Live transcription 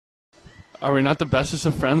Are we not the bestest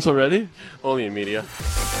of friends already? Only in media.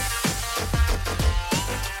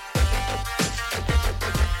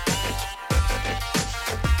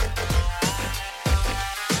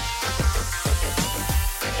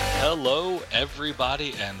 Hello,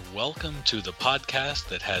 everybody, and welcome to the podcast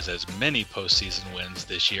that has as many postseason wins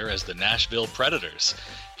this year as the Nashville Predators.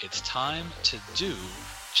 It's time to do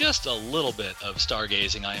just a little bit of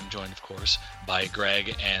stargazing. I am joined, of course, by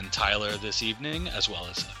Greg and Tyler this evening, as well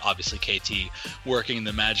as, obviously, KT working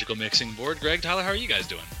the magical mixing board. Greg, Tyler, how are you guys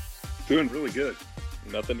doing? Doing really good.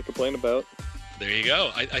 Nothing to complain about. There you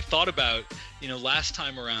go. I thought about, last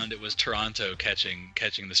time around it was Toronto catching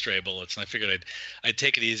the stray bullets, and I figured I'd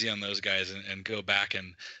take it easy on those guys and go back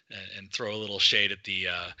and throw a little shade at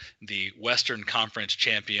the Western Conference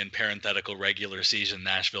champion parenthetical regular season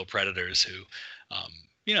Nashville Predators, who,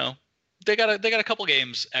 they got a couple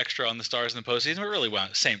games extra on the Stars in the postseason, but really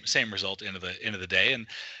same result end of the day. And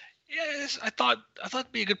yes, I thought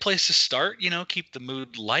it'd be a good place to start, keep the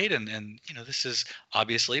mood light. And this is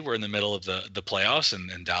obviously we're in the middle of the playoffs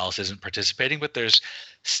and Dallas isn't participating, but there's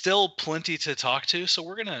still plenty to talk to. So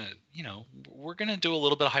we're going to do a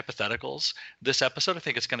little bit of hypotheticals this episode. I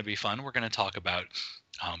think it's going to be fun. We're going to talk about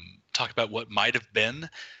what might have been,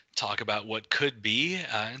 talk about what could be,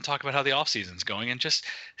 and talk about how the offseason's going, and just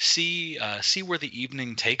see where the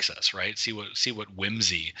evening takes us, right? See what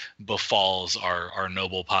whimsy befalls our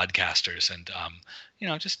noble podcasters, and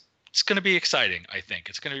just it's going to be exciting. I think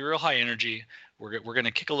it's going to be real high energy. We're going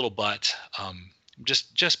to kick a little butt.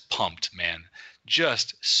 Just pumped, man.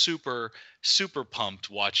 Just super pumped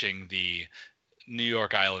watching the New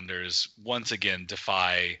York Islanders once again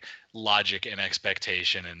defy logic and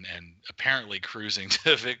expectation and apparently cruising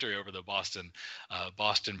to victory over the Boston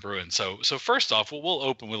Bruins. So first off, we'll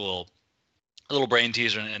open with a little brain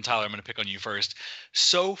teaser, and Tyler, I'm going to pick on you first.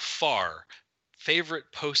 So far, favorite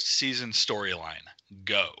postseason storyline?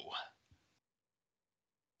 Go.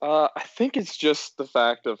 I think it's just the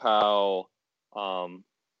fact of how,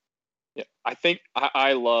 I think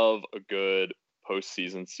I love a good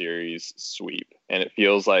postseason series sweep, and it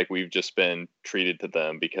feels like we've just been treated to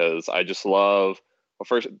them because I love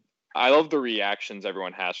the reactions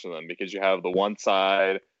everyone has to them, because you have the one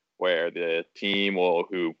side where the team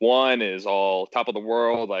who won is all top of the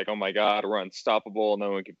world, like, oh my god, we're unstoppable,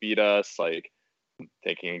 no one can beat us, like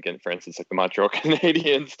taking again for instance like the Montreal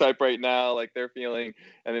Canadiens type right now, like they're feeling.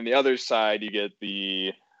 And then the other side you get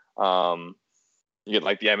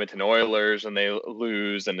like the Edmonton Oilers and they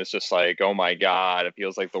lose, and it's just like, oh my god, it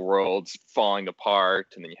feels like the world's falling apart.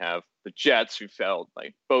 And then you have the Jets, who felt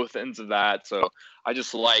like both ends of that. So I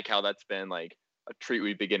just like how that's been like a treat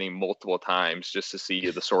we've been getting multiple times, just to see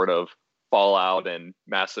the sort of fallout and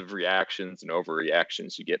massive reactions and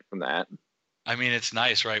overreactions you get from that. I mean, it's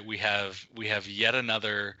nice, right? We have yet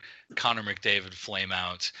another Connor McDavid flame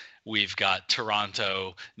out. We've got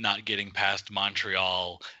Toronto not getting past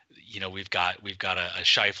Montreal. We've got a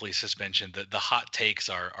Scheifele suspension. The hot takes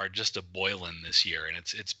are just a boiling this year, and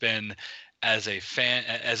it's been, as a fan,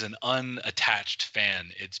 as an unattached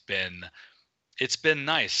fan, it's been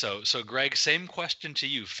nice. So Greg, same question to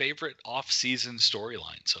you. Favorite off-season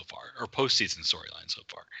storyline so far, or postseason storyline so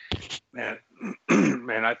far?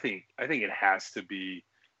 Man, I think it has to be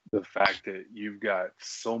the fact that you've got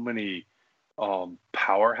so many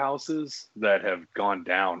powerhouses that have gone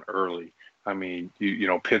down early. I mean,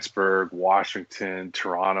 Pittsburgh, Washington,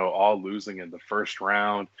 Toronto, all losing in the first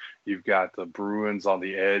round. You've got the Bruins on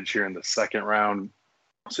the edge here in the second round.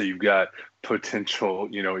 So you've got potential,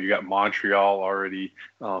 you got Montreal already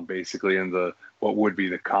basically in what would be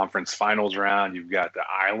the conference finals round. You've got the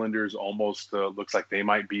Islanders almost looks like they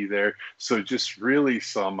might be there. So just really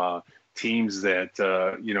some teams that,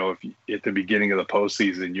 if at the beginning of the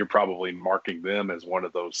postseason, you're probably marking them as one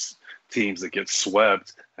of those teams that gets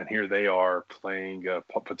swept. And here they are playing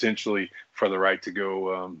potentially for the right to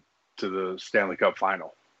go to the Stanley Cup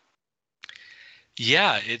final.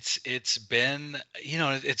 Yeah, it's been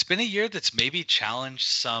a year that's maybe challenged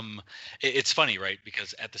some. It's funny, right?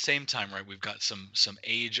 Because at the same time, right, we've got some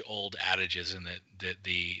age-old adages in that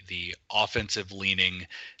the offensive leaning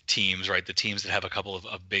teams, right, the teams that have a couple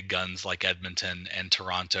of big guns like Edmonton and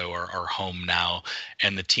Toronto are home now,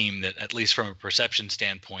 and the team that, at least from a perception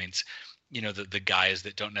standpoint, the guys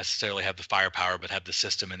that don't necessarily have the firepower but have the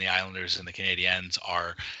system, and the Islanders and the Canadiens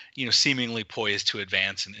are, seemingly poised to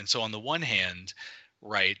advance. And so on the one hand,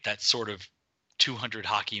 right, that sort of 200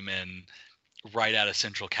 hockey men right out of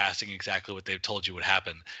central casting exactly what they've told you would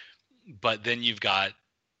happen. But then you've got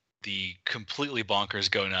the completely bonkers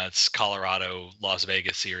go nuts Colorado Las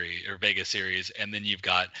Vegas series, and then you've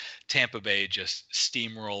got Tampa Bay just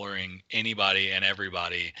steamrolling anybody and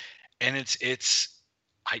everybody. and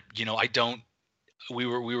I don't. We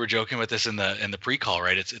were joking with this in the pre-call,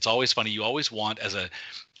 right? It's always funny. You always want as a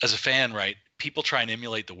fan, right? People try and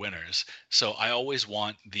emulate the winners. So I always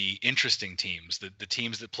want the interesting teams, the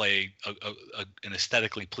teams that play an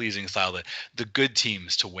aesthetically pleasing style, the good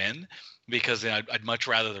teams to win, because then I'd much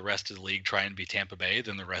rather the rest of the league try and be Tampa Bay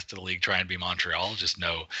than the rest of the league try and be Montreal. Just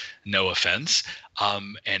no offense.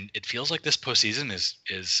 And it feels like this postseason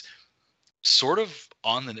is sort of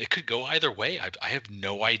it could go either way. I have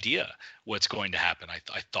no idea what's going to happen.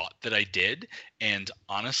 I thought that I did. And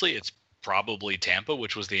honestly, it's probably Tampa,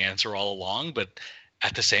 which was the answer all along. But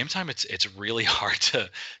at the same time, it's really hard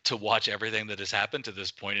to watch everything that has happened to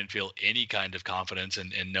this point and feel any kind of confidence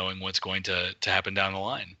in knowing what's going to happen down the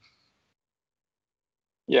line.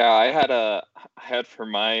 Yeah, I had for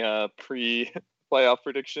my pre-playoff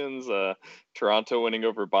predictions, Toronto winning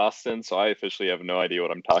over Boston, so I officially have no idea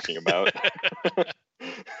what I'm talking about.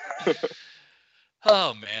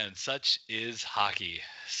 Oh man, such is hockey.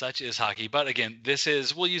 But again,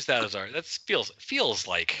 we'll use that as that feels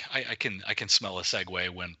like I can smell a segue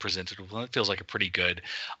when presented. Well, it feels like a pretty good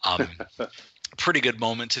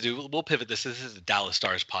moment to do. We'll pivot this. This is the Dallas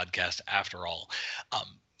Stars podcast after all.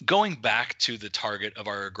 Going back to the target of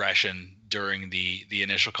our aggression during the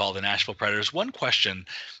initial call, the Nashville Predators, one question,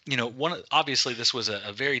 obviously this was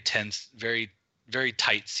a very tense, very, very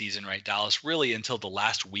tight season, right? Dallas really until the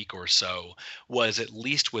last week or so was at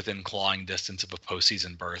least within clawing distance of a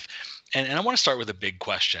postseason berth. And I want to start with a big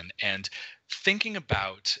question and thinking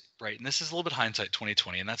about, right, and this is a little bit hindsight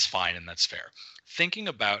 2020, and that's fine and that's fair. Thinking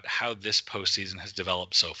about how this postseason has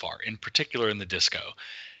developed so far, in particular in the Disco,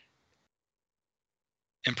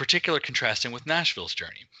 in particular contrasting with Nashville's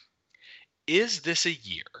journey. Is this a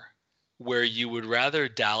year where you would rather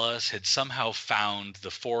Dallas had somehow found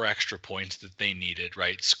the 4 extra points that they needed,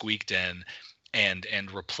 right, squeaked in, and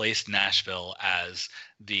replaced Nashville as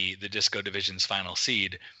the Disco Division's final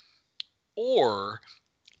seed? Or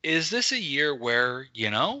is this a year where,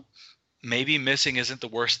 maybe missing isn't the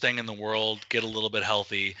worst thing in the world, get a little bit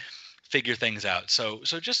healthy, figure things out? So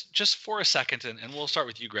just for a second, and we'll start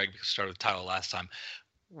with you, Greg, because we started with Tyler last time.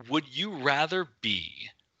 Would you rather be,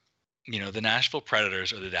 the Nashville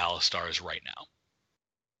Predators or the Dallas Stars right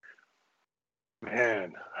now?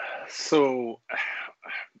 Man, so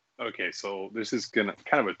this is kind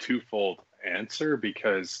of a twofold answer,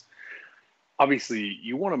 because obviously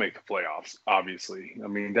you want to make the playoffs. Obviously, I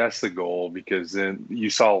mean, that's the goal, because then you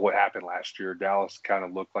saw what happened last year. Dallas kind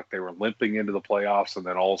of looked like they were limping into the playoffs, and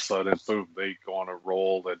then all of a sudden, boom, they go on a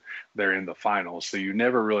roll and they're in the finals. So you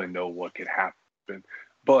never really know what could happen.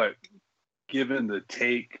 But given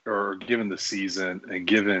the season and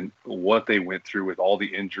given what they went through with all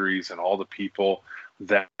the injuries and all the people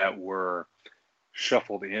that were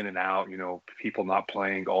shuffled in and out, people not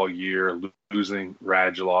playing all year, losing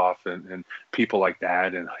Radulov and people like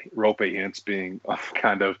that, and Roope Hintz being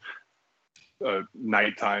kind of a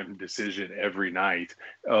nighttime decision every night.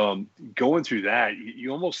 Going through that,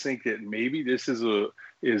 you almost think that maybe this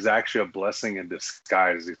is actually a blessing in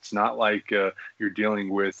disguise. It's not like you're dealing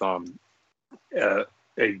with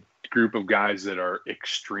a group of guys that are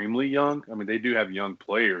extremely young. I mean, they do have young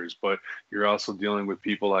players, but you're also dealing with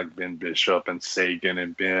people like Ben Bishop and Sagan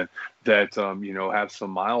and Ben that, have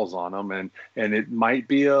some miles on them. And it might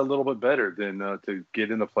be a little bit better than to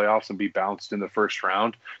get in the playoffs and be bounced in the first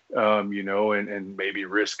round, and maybe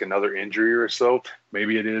risk another injury or so.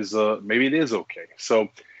 Maybe it is okay. So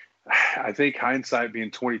I think hindsight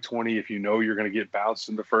being 2020, if you're going to get bounced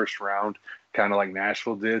in the first round, kind of like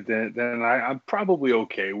Nashville did, then I'm probably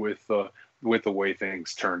okay with the way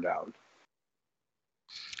things turned out.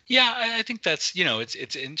 Yeah, I think that's,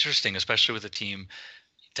 it's interesting, especially with a team.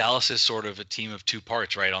 Dallas is sort of a team of two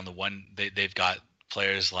parts, right? On the one, they've got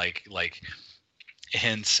players like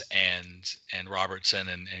Hintz and Robertson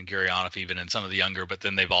and Gurianov even, and some of the younger, but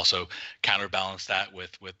then they've also counterbalanced that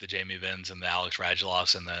with the Jamie Benns and the Alex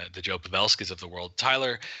Radulovs and the Joe Pavelskis of the world.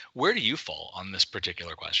 Tyler, where do you fall on this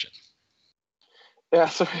particular question? Yeah,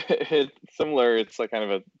 so it's similar. It's like kind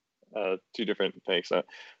of a two different things.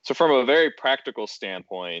 So from a very practical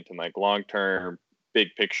standpoint and like long-term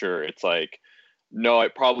big picture, it's like, no,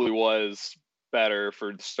 it probably was better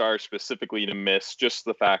for the Stars specifically to miss just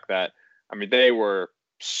the fact that, I mean, they were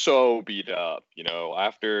so beat up,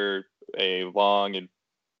 after a long and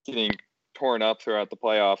getting torn up throughout the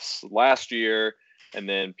playoffs last year, and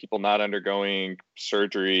then people not undergoing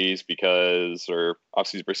surgeries or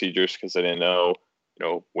off-season procedures because they didn't know,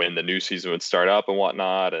 when the new season would start up and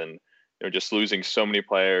whatnot, and just losing so many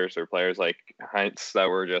players, or players like Hintz that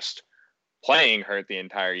were just playing hurt the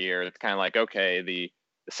entire year. It's kind of like, okay, the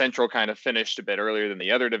Central kind of finished a bit earlier than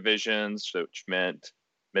the other divisions, which meant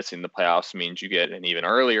missing the playoffs means you get an even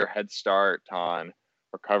earlier head start on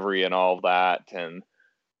recovery and all of that. And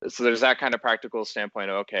so there's that kind of practical standpoint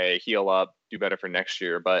of, okay, heal up, do better for next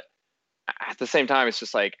year. But at the same time, it's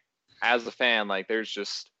just like, as a fan, like there's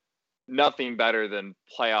just nothing better than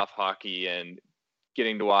playoff hockey and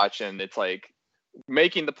getting to watch. And it's like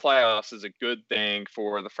making the playoffs is a good thing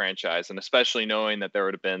for the franchise. And especially knowing that there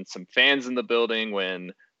would have been some fans in the building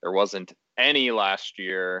when there wasn't any last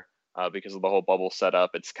year because of the whole bubble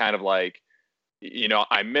setup. It's kind of like, you know,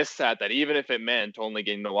 I miss that even if it meant only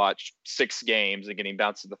getting to watch 6 games and getting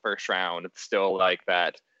bounced in the first round, it's still like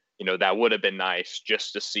that, you know, that would have been nice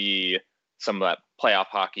just to see some of that playoff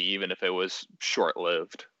hockey, even if it was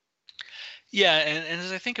short-lived. Yeah, and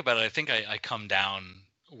as I think about it, I think I come down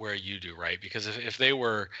where you do, right? Because if they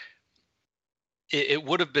were, it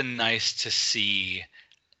would have been nice to see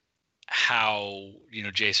how, you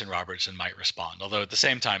know, Jason Robertson might respond. Although at the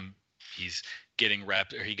same time, he's getting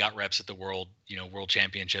reps, or he got reps at the world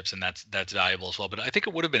championships, and that's valuable as well. But I think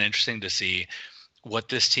it would have been interesting to see what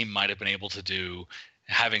this team might have been able to do,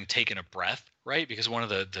 having taken a breath, right? Because one of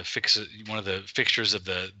the fixtures of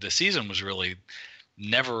the season was really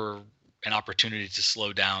never an opportunity to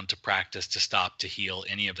slow down, to practice, to stop, to heal,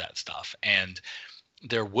 any of that stuff. And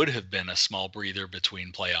there would have been a small breather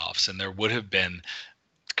between playoffs, and there would have been,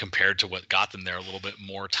 compared to what got them there, a little bit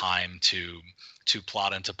more time to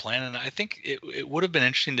plot and to plan. And I think it would have been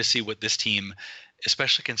interesting to see what this team,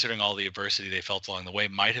 especially considering all the adversity they felt along the way,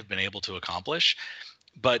 might have been able to accomplish.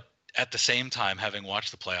 But at the same time, having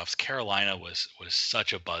watched the playoffs, Carolina was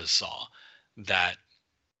such a buzzsaw that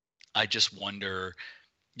I just wonder,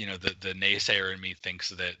 you know, the naysayer in me thinks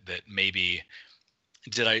that maybe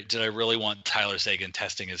did I really want Tyler Seguin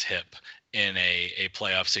testing his hip in a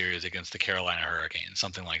playoff series against the Carolina Hurricanes,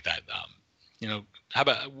 something like that? You know, how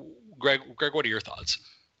about Greg? What are your thoughts?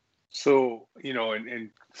 So, you know, and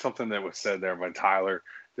something that was said there by Tyler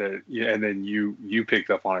that, yeah, and then you picked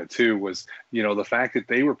up on it too, was, you know, the fact that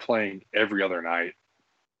they were playing every other night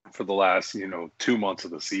for the last, you know, 2 months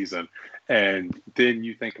of the season. And then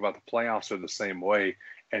you think about the playoffs are the same way.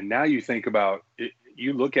 And now you think about it,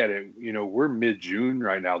 you look at it, you know, we're mid-June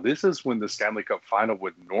right now. This is when the Stanley Cup final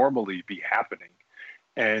would normally be happening.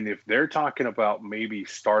 And if they're talking about maybe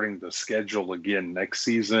starting the schedule again next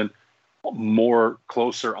season, more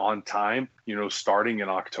closer on time, you know, starting in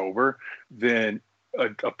October, then a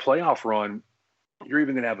playoff run, you're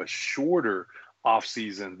even going to have a shorter off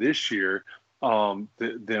season this year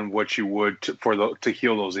than what you would to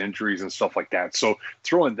heal those injuries and stuff like that. So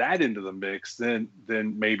throwing that into the mix, then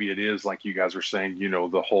maybe it is like you guys were saying, you know,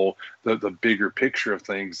 the whole the bigger picture of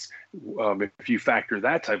things. If you factor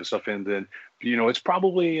that type of stuff in, then, you know, it's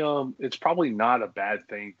probably not a bad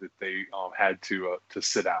thing that they had to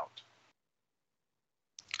sit out.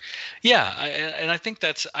 Yeah, and I think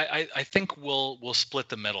that's I think we'll split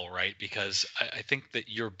the middle, right? Because I think that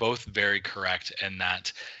you're both very correct in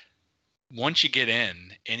that once you get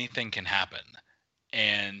in, anything can happen.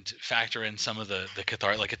 And factor in some of the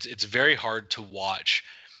cathartic, like it's very hard to watch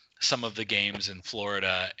some of the games in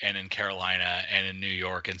Florida and in Carolina and in New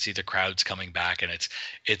York and see the crowds coming back, and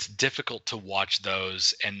it's difficult to watch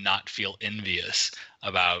those and not feel envious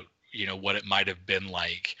about, you know, what it might have been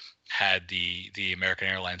like had the American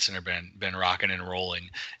Airlines Center been rocking and rolling,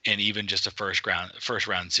 and even just a first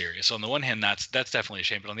round series. So on the one hand, that's definitely a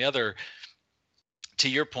shame, but on the other, to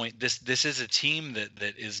your point, this is a team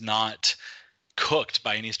that is not cooked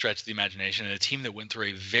by any stretch of the imagination, and a team that went through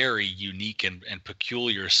a very unique and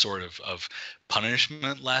peculiar sort of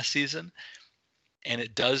punishment last season. And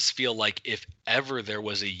it does feel like if ever there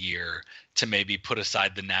was a year to maybe put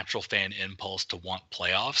aside the natural fan impulse to want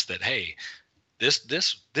playoffs, that, hey, this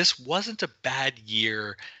wasn't a bad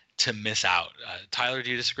year to miss out. Tyler, do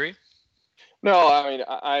you disagree? No, I mean,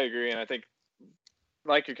 I agree. And I think,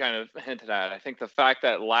 like you kind of hinted at, I think the fact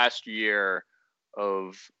that last year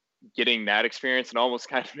of getting that experience, it almost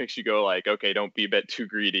kind of makes you go like, okay, don't be a bit too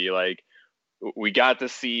greedy. Like, we got to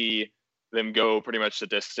see them go pretty much the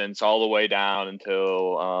distance all the way down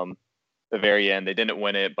until the very end. They didn't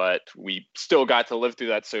win it, but we still got to live through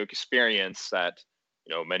that experience that,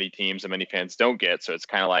 you know, many teams and many fans don't get. So it's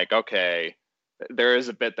kind of like, okay, there is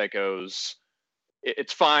a bit that goes,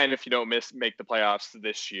 it's fine if you don't make the playoffs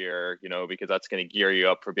this year, you know, because that's going to gear you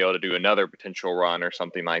up for be able to do another potential run or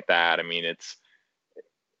something like that. I mean, it's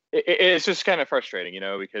just kind of frustrating, you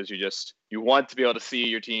know, because you want to be able to see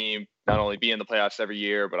your team not only be in the playoffs every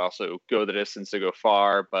year, but also go the distance to go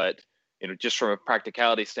far. But, you know, just from a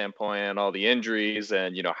practicality standpoint and all the injuries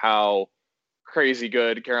and, you know, how crazy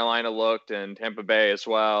good Carolina looked and Tampa Bay as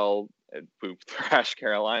well, poop thrash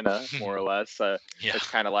Carolina more or less. Yeah. It's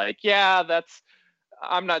kind of like, yeah,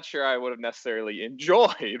 I'm not sure I would have necessarily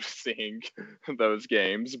enjoyed seeing those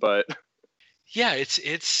games, but Yeah,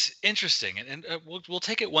 it's interesting, and we'll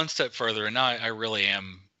take it one step further. And now I really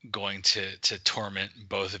am going to torment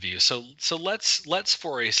both of you. So let's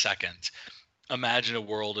for a second imagine a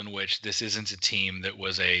world in which this isn't a team that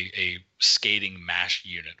was a skating mash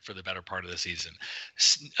unit for the better part of the season.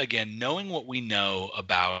 Again, knowing what we know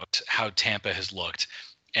about how Tampa has looked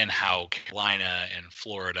and how Carolina and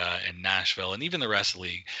Florida and Nashville and even the rest of the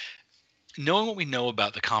league, knowing what we know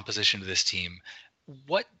about the composition of this team,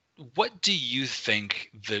 what do you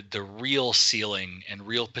think the real ceiling and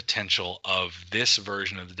real potential of this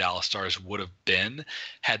version of the Dallas Stars would have been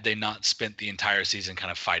had they not spent the entire season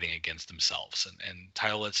kind of fighting against themselves? And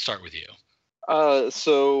Tyler, let's start with you.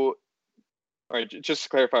 So, all right, just to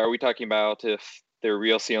clarify, are we talking about if their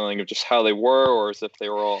real ceiling of just how they were, or as if they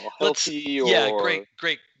were all healthy? Yeah,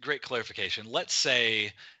 great clarification. Let's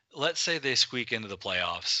say they squeak into the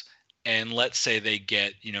playoffs. And let's say they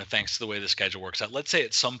get, thanks to the way the schedule works out, let's say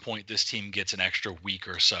at some point this team gets an extra week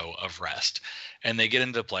or so of rest and they get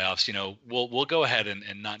into the playoffs. We'll go ahead and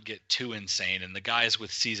not get too insane. And the guys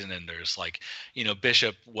with season enders, like,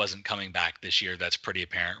 Bishop wasn't coming back this year. That's pretty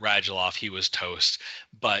apparent. Radulov, he was toast.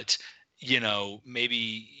 But,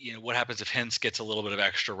 maybe, what happens if Hintz gets a little bit of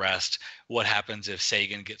extra rest? What happens if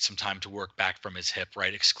Seguin gets some time to work back from his hip,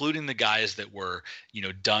 right? Excluding the guys that were,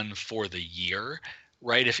 done for the year.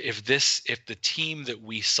 Right. If the team that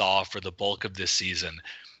we saw for the bulk of this season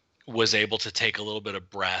was able to take a little bit of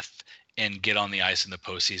breath and get on the ice in the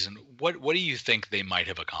postseason, what do you think they might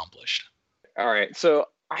have accomplished? All right. So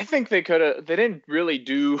I think they didn't really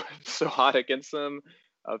do so hot against them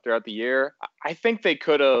throughout the year. I think they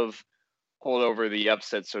could have pulled over the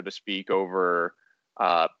upset, so to speak, over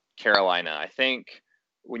Carolina. I think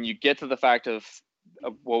when you get to the fact of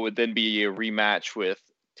what would then be a rematch with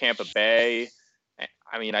Tampa Bay,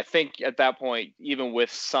 I mean, I think at that point, even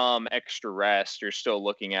with some extra rest, you're still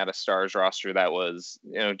looking at a Stars roster that was,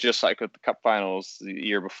 just like with the Cup Finals the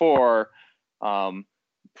year before,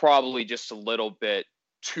 probably just a little bit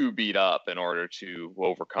too beat up in order to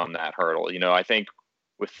overcome that hurdle. I think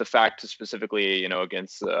with the fact specifically,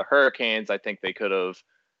 against the Hurricanes, I think they could have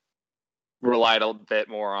relied a bit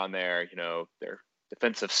more on their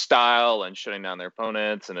defensive style and shutting down their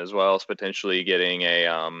opponents, and as well as potentially getting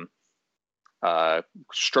a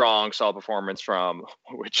strong, solid performance from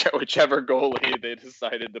whichever goalie they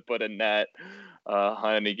decided to put in net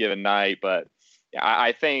on any given night. But yeah,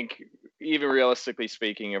 I think even realistically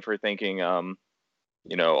speaking, if we're thinking,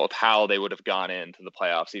 of how they would have gone into the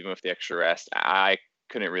playoffs, even with the extra rest, I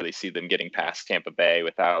couldn't really see them getting past Tampa Bay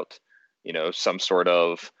without, some sort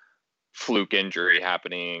of fluke injury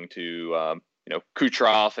happening to,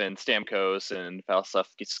 Kucherov and Stamkos and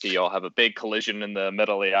Vasilevsky all have a big collision in the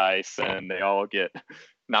middle of the ice, and they all get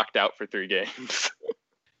knocked out for 3 games.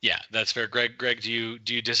 Yeah, that's fair. Greg, do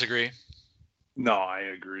you disagree? No, I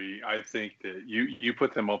agree. I think that you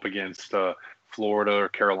put them up against Florida or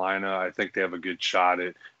Carolina. I think they have a good shot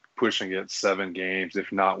at pushing it 7 games,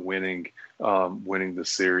 if not winning the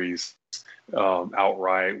series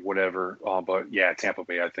outright, whatever. But yeah, Tampa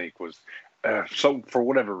Bay, I think, was. So for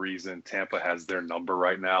whatever reason, Tampa has their number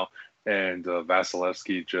right now, and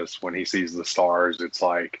Vasilevsky, just when he sees the Stars, it's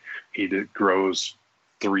like he grows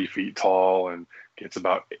 3 feet tall and gets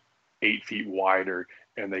about 8 feet wider,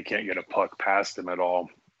 and they can't get a puck past him at all.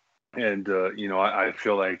 And I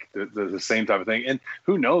feel like the same type of thing. And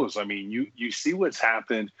who knows? I mean, you see what's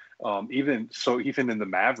happened. Even in the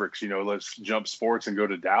Mavericks, let's jump sports and go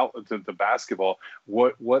to the basketball.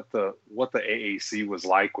 What the AAC was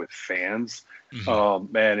like with fans,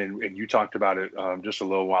 man. And you talked about it just a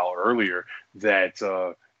little while earlier that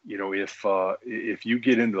if you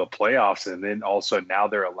get into the playoffs and then also now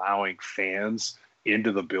they're allowing fans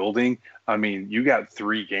into the building. I mean, you got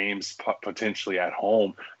 3 games potentially at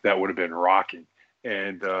home that would have been rocking.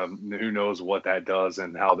 And who knows what that does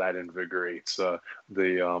and how that invigorates the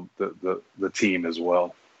team as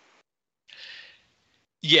well.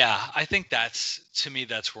 Yeah, I think that's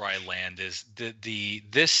where I land is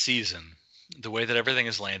this season, the way that everything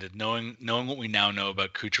has landed, knowing what we now know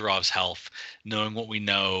about Kucherov's health, knowing what we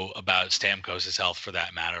know about Stamkos' health for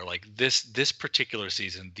that matter, like this particular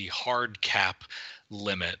season, the hard cap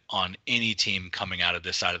limit on any team coming out of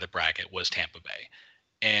this side of the bracket was Tampa Bay.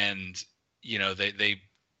 And they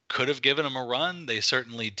could have given them a run. They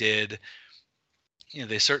certainly did.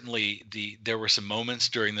 There were some moments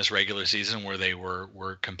during this regular season where they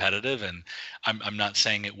were competitive, and I'm not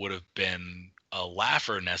saying it would have been a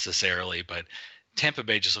laugher necessarily, but Tampa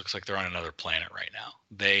Bay just looks like they're on another planet right now.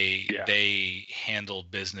 They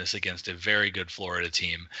handled business against a very good Florida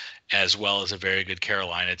team, as well as a very good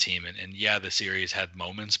Carolina team. And yeah, the series had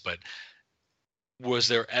moments, but was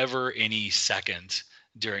there ever any second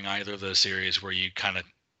during either of those series where you kind of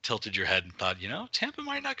tilted your head and thought, Tampa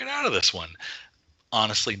might not get out of this one?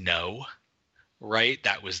 Honestly, no. Right?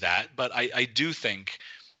 That was that. But I do think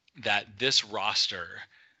that this roster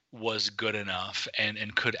was good enough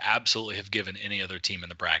and could absolutely have given any other team in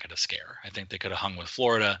the bracket a scare. I think they could have hung with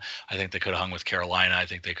Florida. I think they could have hung with Carolina. I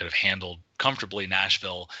think they could have handled comfortably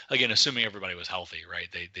Nashville. Again, assuming everybody was healthy, right?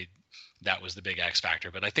 They that was the big X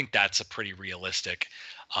factor. But I think that's a pretty realistic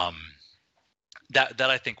that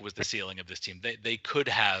I think was the ceiling of this team. They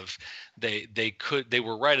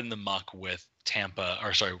were right in the muck with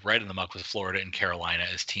right in the muck with Florida and Carolina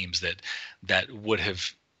as teams that would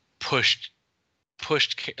have pushed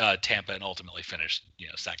Tampa and ultimately finished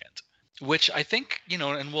second, which I think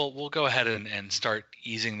and we'll go ahead and start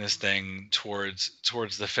easing this thing towards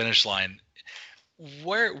the finish line.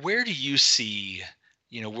 Where do you see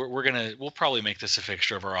we'll probably make this a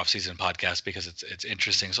fixture of our off-season podcast because it's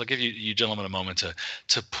interesting. So I'll give you gentlemen a moment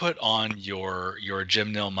to put on your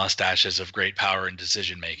Jim Nill mustaches of great power and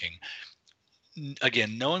decision making.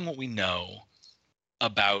 Again, knowing what we know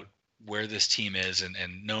about where this team is and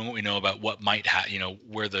knowing what we know about what might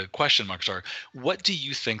where the question marks are, what do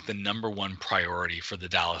you think the number one priority for the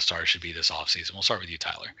Dallas Stars should be this offseason? We'll start with you,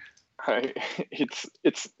 Tyler. It's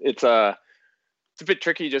a bit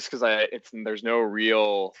tricky just because there's no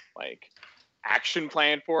real action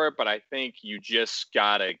plan for it, but I think you just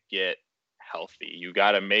gotta get healthy. You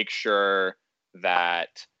gotta make sure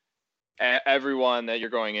that everyone that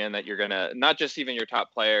you're going in, that you're gonna, not just even your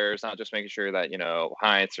top players, not just making sure that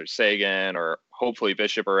Hintz or Seguin or hopefully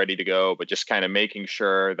Bishop are ready to go, but just kind of making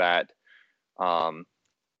sure that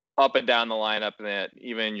up and down the lineup and that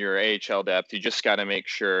even your AHL depth, you just got to make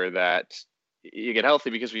sure that you get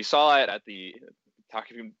healthy, because we saw it at the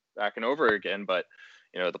talking back and over again, but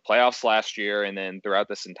the playoffs last year and then throughout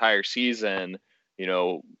this entire season,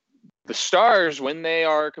 the Stars, when they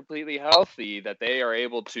are completely healthy, that they are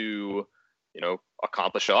able to,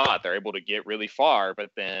 accomplish a lot. They're able to get really far,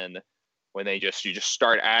 but then when you just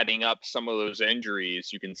start adding up some of those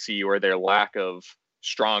injuries, you can see where their lack of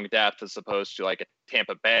strong depth as opposed to like a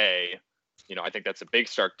Tampa Bay. I think that's a big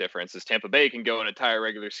stark difference is Tampa Bay can go an entire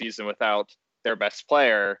regular season without their best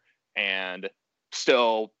player and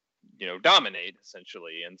still, dominate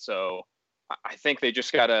essentially. And so I think they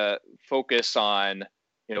just got to focus on,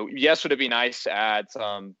 yes, would it be nice to add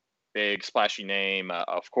some big splashy name,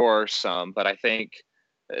 of course. But I think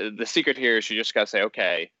the secret here is you just got to say,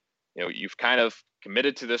 okay, you've kind of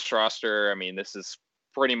committed to this roster. I mean, this is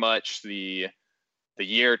pretty much the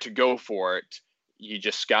year to go for it. You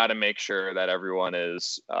just got to make sure that everyone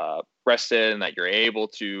is rested and that you're able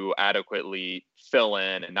to adequately fill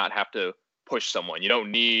in and not have to push someone. You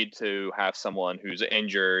don't need to have someone who's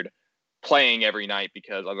injured playing every night,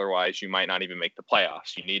 because otherwise you might not even make the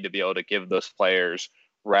playoffs. You need to be able to give those players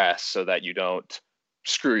rest so that you don't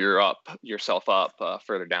screw yourself up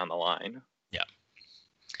further down the line.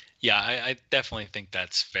 Yeah, I definitely think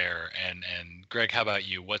that's fair. And Greg, how about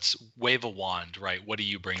you? Wave a wand, right? What do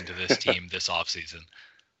you bring to this team this offseason?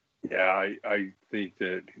 Yeah, I think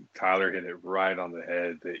that Tyler hit it right on the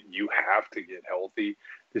head, that you have to get healthy.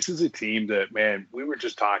 This is a team that, man, we were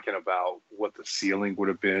just talking about what the ceiling would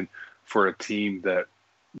have been for a team that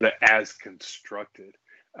as constructed.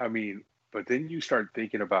 I mean, but then you start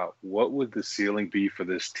thinking about what would the ceiling be for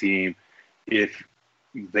this team if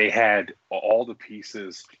they had all the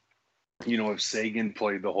pieces. If Seguin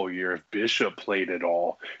played the whole year, if Bishop played at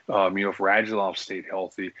all, if Radulov stayed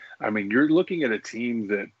healthy, I mean, you're looking at a team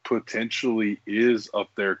that potentially is up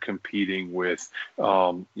there competing with,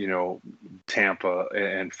 Tampa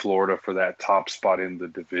and Florida for that top spot in the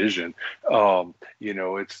division.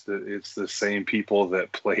 It's the same people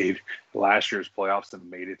that played last year's playoffs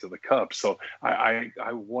and made it to the Cup. So I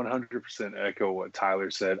 100% echo what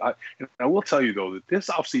Tyler said. I will tell you though that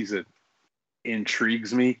this offseason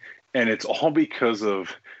intrigues me. And it's all because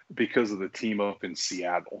of the team up in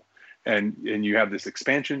Seattle, and you have this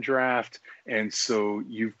expansion draft, and so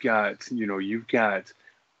you've got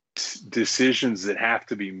decisions that have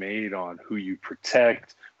to be made on who you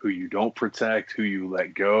protect, who you don't protect, who you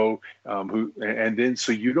let go, and then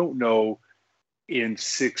so you don't know in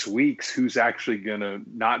 6 weeks who's actually going to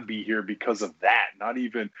not be here because of that, not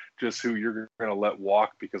even just who you're going to let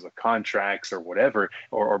walk because of contracts or whatever,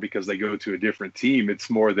 or because they go to a different team. It's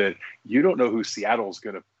more that you don't know who Seattle's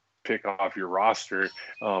going to pick off your roster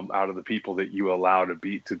out of the people that you allow to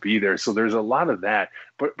be there. So there's a lot of that.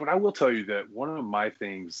 But I will tell you that one of my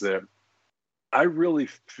things that I really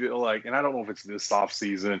feel like, and I don't know if it's this off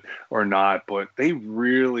season or not, but they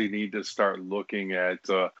really need to start looking at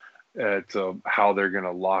how they're going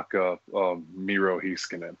to lock up Miro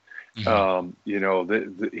Heiskanen. He's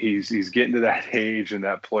getting to that age and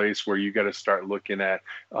that place where you got to start looking at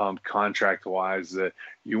contract wise that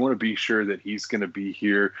you want to be sure that he's going to be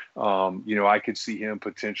here. I could see him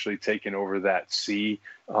potentially taking over that the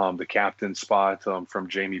captain spot from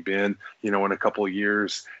Jamie Benn, in a couple of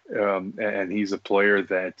years. And he's a player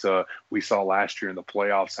that we saw last year in the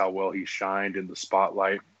playoffs, how well he shined in the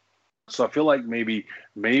spotlight. So I feel like maybe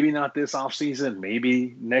not this offseason,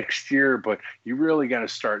 maybe next year, but you really got to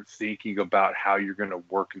start thinking about how you're going to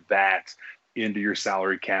work that into your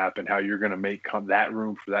salary cap and how you're going to make that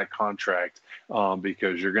room for that contract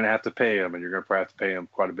because you're going to have to pay him, and you're going to probably have to pay him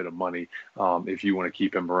quite a bit of money if you want to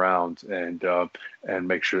keep him around and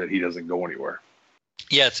make sure that he doesn't go anywhere.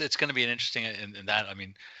 Yeah, it's going to be an interesting in that. I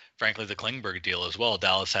mean, frankly, the Klingberg deal as well.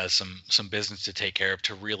 Dallas has some business to take care of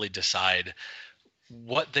to really decide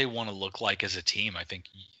what they want to look like as a team. I think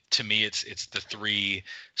to me, it's the three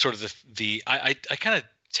sort of I kind of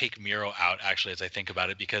take Miro out actually as I think about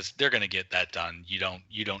it, because they're going to get that done. You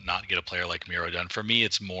don't not get a player like Miro done. For me,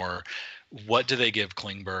 it's more, what do they give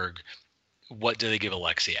Klingberg? What do they give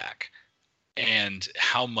Alexiak? And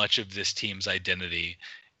how much of this team's identity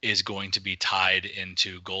is going to be tied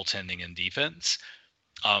into goaltending and defense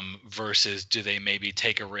versus do they maybe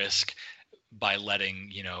take a risk by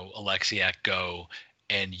letting, Alexiak go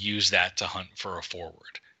and use that to hunt for a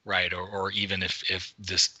forward, right? Or even if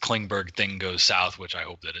this Klingberg thing goes south, which I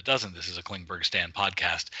hope that it doesn't, this is a Klingberg Stan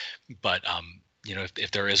podcast, but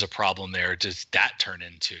if there is a problem there, does that turn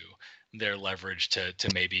into their leverage to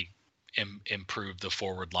maybe improve the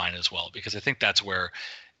forward line as well? Because I think that's where,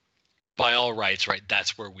 by all rights, right,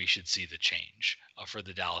 that's where we should see the change for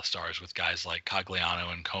the Dallas Stars, with guys like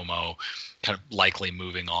Cogliano and Como kind of likely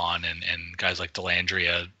moving on, and guys like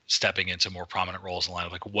Dellandrea stepping into more prominent roles in the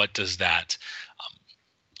lineup. Like, what does that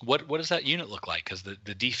what does that unit look like? Because the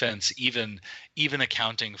defense, even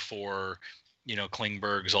accounting for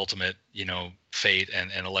Klingberg's ultimate fate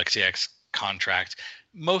and Alexiak's contract,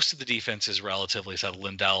 most of the defense is relatively settled.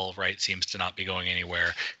 Lindell, right, seems to not be going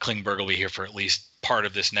anywhere. Klingberg will be here for at least part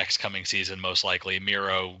of this next coming season, most likely.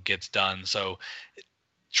 Miro gets done. So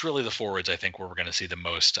it's really the forwards, I think, where we're going to see the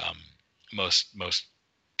most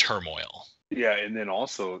turmoil. Yeah, and then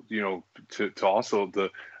also, to also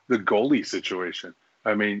the goalie situation.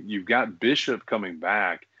 I mean, you've got Bishop coming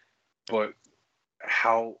back, but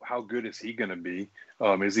how good is he going to be?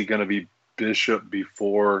 Is he going to be Bishop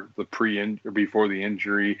before the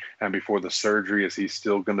injury and before the surgery? Is he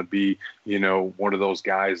still going to be, one of those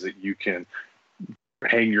guys that you can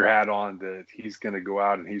hang your hat on, that he's going to go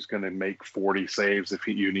out and he's going to make 40 saves if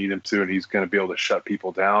you need him to, and he's going to be able to shut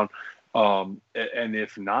people down? And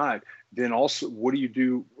if not, then also, what do you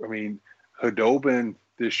do? I mean, Khudobin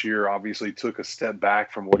this year obviously took a step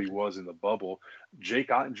back from what he was in the bubble. Jake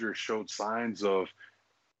Ottinger showed signs of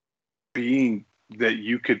being that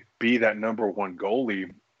you could be that number one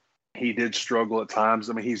goalie. He did struggle at times.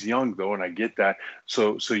 I mean, he's young though, and I get that.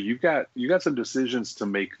 So you got some decisions to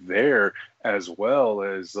make there, as well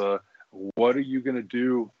as what are you going to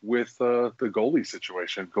do with the goalie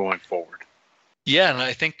situation going forward? Yeah, and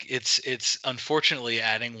I think it's unfortunately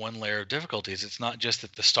adding one layer of difficulties. It's not just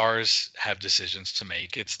that the Stars have decisions to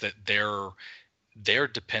make; it's that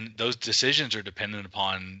those decisions are dependent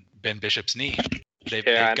upon Ben Bishop's knee. They've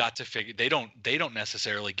got to figure. They don't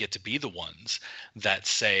necessarily get to be the ones that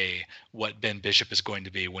say what Ben Bishop is going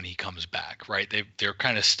to be when he comes back, right? They're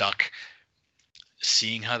kind of stuck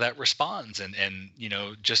seeing how that responds, and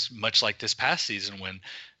just much like this past season when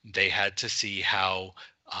they had to see how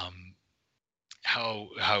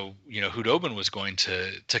Khudobin was going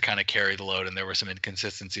to kind of carry the load, and there were some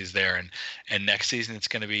inconsistencies there, and next season it's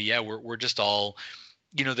going to be we're just all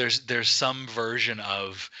there's some version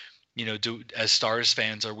of as Stars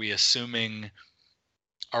fans, are we assuming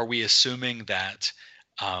that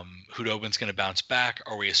Khudobin's going to bounce back?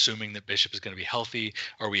 Are we assuming that Bishop is going to be healthy?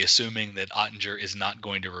 Are we assuming that Ottinger is not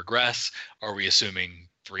going to regress? Are we assuming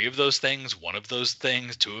 3 of those things, 1 of those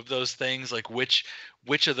things, 2 of those things? Like which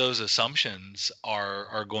of those assumptions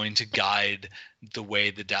are going to guide the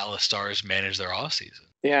way the Dallas Stars manage their offseason?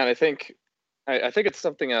 Yeah, and I think it's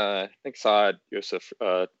something I think Saad Yosef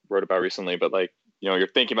wrote about recently, but like, you're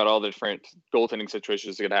thinking about all the different goaltending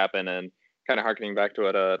situations that could happen, and kind of harkening back to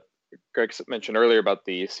what Greg mentioned earlier about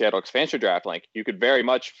the Seattle expansion draft. Like, you could very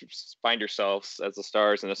much find yourselves as the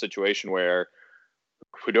Stars in a situation where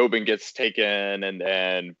Hudobin gets taken and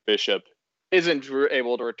then Bishop isn't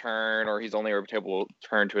able to return, or he's only able to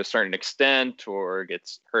return to a certain extent, or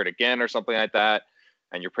gets hurt again or something like that,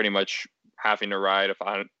 and you're pretty much having to ride a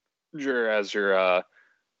Fonger as your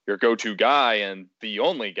go-to guy and the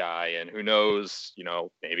only guy, and who knows,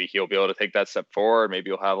 maybe he'll be able to take that step forward. Maybe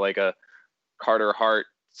you'll have like a Carter Hart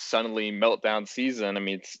suddenly meltdown season. I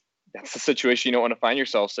mean, that's the situation you don't want to find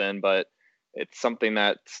yourselves in, but it's something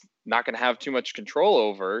that's not going to have too much control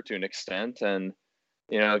over to an extent. And,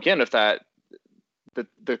 again, if that,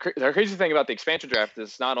 the crazy thing about the expansion draft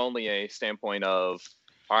is not only a standpoint of,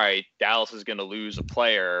 all right, Dallas is going to lose a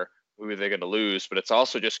player, who are they going to lose, but it's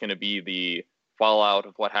also just going to be the fallout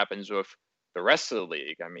of what happens with the rest of the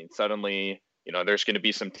league. I mean, suddenly, there's going to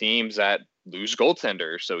be some teams that lose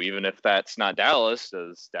goaltenders. So even if that's not Dallas,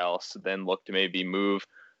 does Dallas then look to maybe move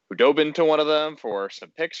Hudobin to one of them for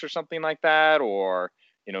some picks or something like that? Or,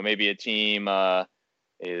 maybe a team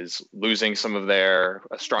is losing some of their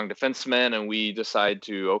strong defensemen, and we decide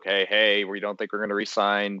to, okay, hey, we don't think we're going to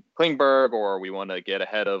re-sign Klingberg, or we want to get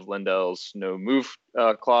ahead of Lindell's no move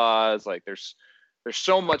clause. Like there's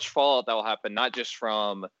so much fallout that will happen, not just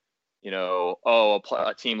from,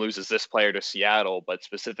 a team loses this player to Seattle, but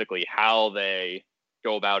specifically how they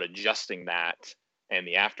go about adjusting that and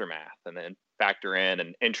the aftermath, and then factor in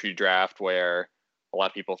an entry draft where a lot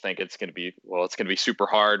of people think it's going to be super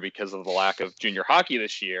hard because of the lack of junior hockey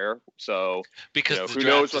this year. So because the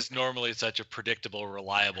draft is normally such a predictable,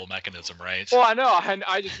 reliable mechanism, right? Well, I know, and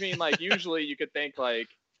I just mean like usually you could think like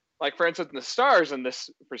for instance, in the Stars in this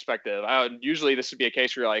perspective, usually this would be a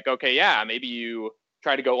case where you're like, okay, yeah, maybe you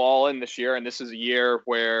try to go all in this year, and this is a year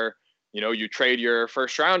where you trade your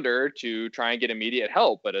first rounder to try and get immediate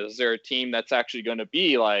help. But is there a team that's actually going to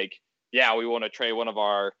be like, yeah, we want to trade one of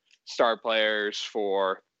our star players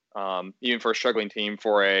for even for a struggling team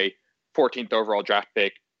for a 14th overall draft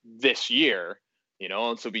pick this year, and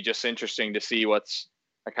so it'd be just interesting to see what's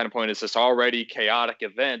that kind of point is this already chaotic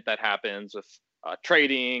event that happens with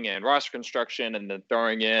trading and roster construction, and then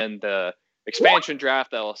throwing in the expansion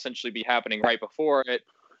draft that'll essentially be happening right before it,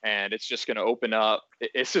 and it's just going to open up.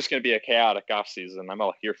 It's just going to be a chaotic offseason. I'm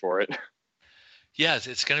all here for it. Yeah,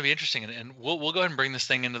 it's going to be interesting, and we'll go ahead and bring this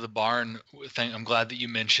thing into the barn thing. I'm glad that you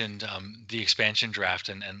mentioned the expansion draft,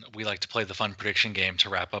 and we like to play the fun prediction game to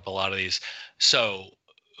wrap up a lot of these. So,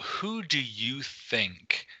 who do you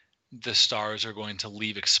think the Stars are going to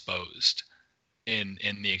leave exposed in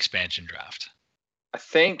the expansion draft? I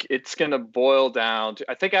think it's going to boil down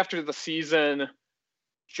to, I think after the season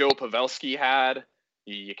Joe Pavelski had,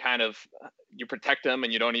 you protect him,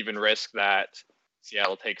 and you don't even risk that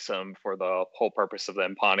Seattle takes him for the whole purpose of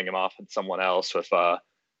them pawning him off at someone else with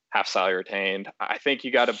half salary retained. I think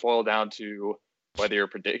you got to boil down to whether you're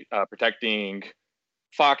protecting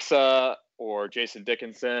Faksa or Jason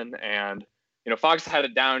Dickinson. And, Faksa had a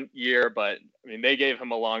down year, but I mean, they gave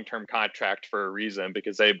him a long-term contract for a reason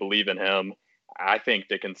because they believe in him. I think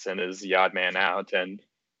Dickinson is the odd man out and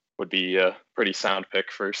would be a pretty sound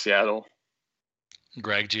pick for Seattle.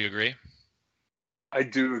 Greg, do you agree? I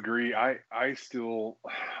do agree. I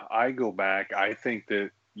go back. I think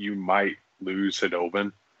that you might lose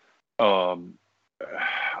Hudobin. I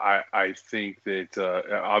think that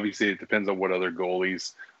obviously it depends on what other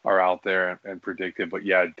goalies are out there and predicted. But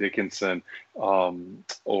yeah, Dickinson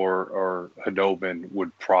or Hudobin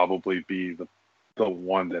would probably be the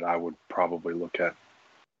one that I would probably look at.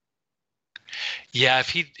 Yeah,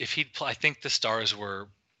 if he'd play, I think the Stars were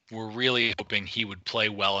really hoping he would play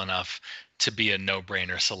well enough to be a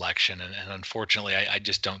no-brainer selection, and unfortunately, I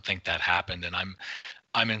just don't think that happened. And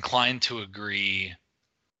I'm inclined to agree.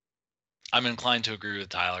 I'm inclined to agree with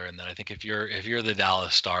Tyler in that I think if you're the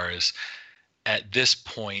Dallas Stars at this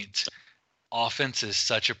point, offense is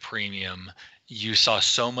such a premium. You saw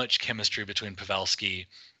so much chemistry between Pavelski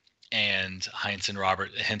and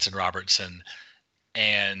Hintz Robertson.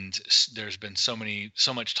 And there's been so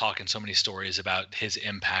much talk and so many stories about his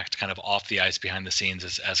impact kind of off the ice behind the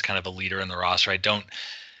scenes as kind of a leader in the roster. I don't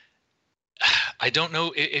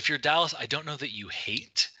know if you're Dallas, I don't know that you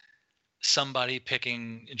hate somebody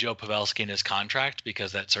picking Joe Pavelski in his contract,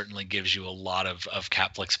 because that certainly gives you a lot of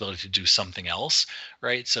cap flexibility to do something else.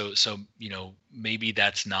 Right. So, maybe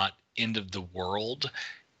that's not end of the world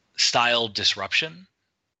style disruption,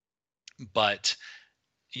 but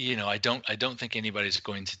I don't think anybody's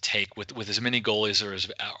going to take with as many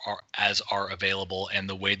goalies as are available, and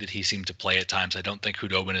the way that he seemed to play at times. I don't think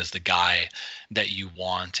Hudobin is the guy that you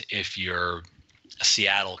want if you're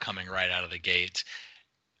Seattle coming right out of the gate.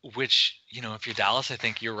 Which, if you're Dallas, I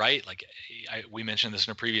think you're right. Like we mentioned this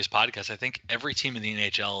in a previous podcast. I think every team in the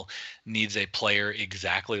NHL needs a player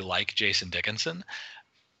exactly like Jason Dickinson.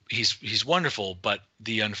 he's wonderful, but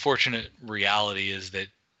the unfortunate reality is that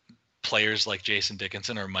players like Jason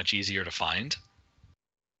Dickinson are much easier to find.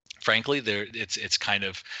 Frankly, it's kind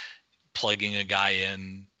of plugging a guy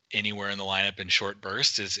in anywhere in the lineup in short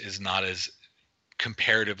bursts is not as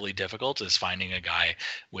comparatively difficult as finding a guy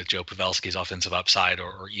with Joe Pavelski's offensive upside,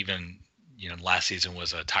 or even, last season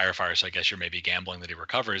was a tire fire, so I guess you're maybe gambling that he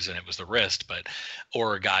recovers and it was the wrist,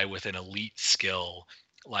 or a guy with an elite skill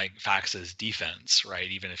like Faxa's defense, right?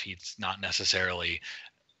 Even if he's not necessarily,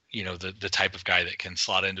 the type of guy that can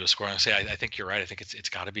slot into a score. And I think you're right. I think it's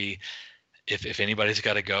got to be, if anybody's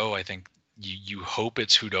got to go, I think you hope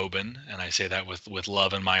it's Khudobin, and I say that with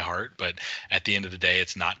love in my heart. But at the end of the day,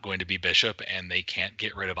 it's not going to be Bishop, and they can't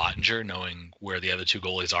get rid of Ottinger, knowing where the other two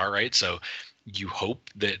goalies are, right? So you hope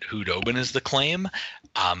that Khudobin is the claim,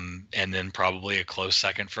 and then probably a close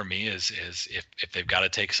second for me is if they've got to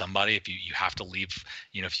take somebody, if you have to leave,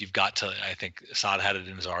 if you've got to, I think Saad had it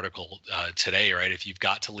in his article today, right? If you've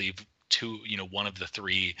got to leave two, one of the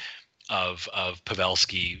three of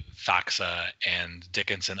Pavelski, Faxa, and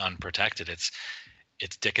Dickinson unprotected, it's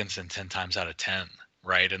Dickinson 10 times out of 10,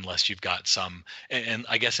 right? Unless you've got some, and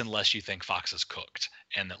I guess unless you think Faxa's cooked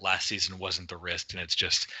and that last season wasn't the wrist and it's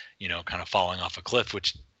just, kind of falling off a cliff,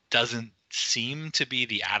 which doesn't seem to be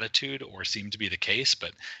the attitude or seem to be the case.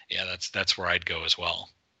 But yeah, that's where I'd go as well.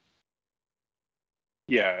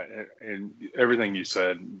 Yeah, and everything you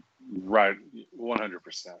said, right,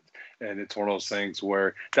 100%. And it's one of those things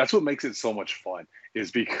where that's what makes it so much fun,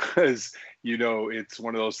 is because, it's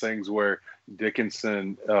one of those things where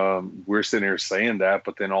Dickinson, we're sitting here saying that,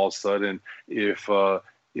 but then all of a sudden, if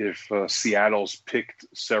Seattle's picked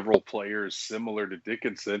several players similar to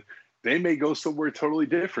Dickinson, they may go somewhere totally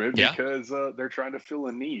different because they're trying to fill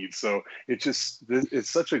a need. So it's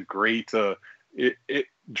such a great, it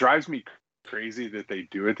drives me crazy that they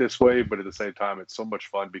do it this way, but at the same time it's so much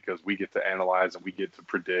fun because we get to analyze and we get to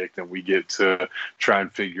predict and we get to try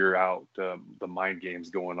and figure out the mind games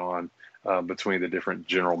going on between the different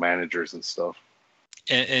general managers and stuff.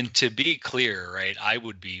 And to be clear, right, I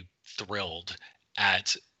would be thrilled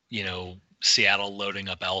at Seattle loading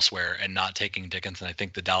up elsewhere and not taking Dickinson. I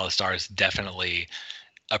think the Dallas Stars definitely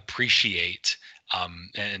appreciate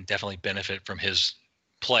and definitely benefit from his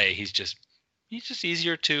play. He's just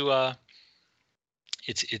easier to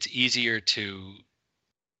it's easier to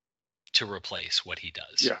replace what he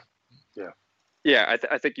does. Yeah.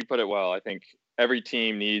 I think you put it well. I think every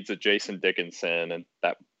team needs a Jason Dickinson, and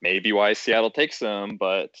that may be why Seattle takes him.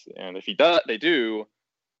 And if they do.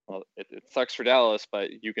 Well, it sucks for Dallas,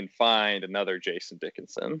 but you can find another Jason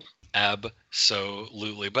Dickinson.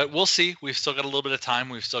 Absolutely. But we'll see. We've still got a little bit of time.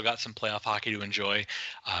 We've still got some playoff hockey to enjoy,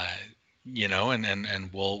 and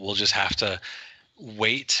we'll just have to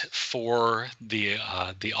wait for the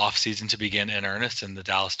off season to begin in earnest and the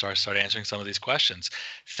Dallas Stars start answering some of these questions.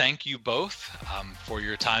 Thank you both for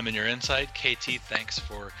your time and your insight. KT, thanks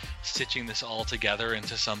for stitching this all together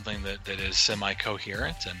into something that is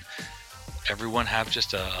semi-coherent, and everyone have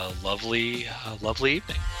just a lovely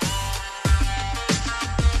evening.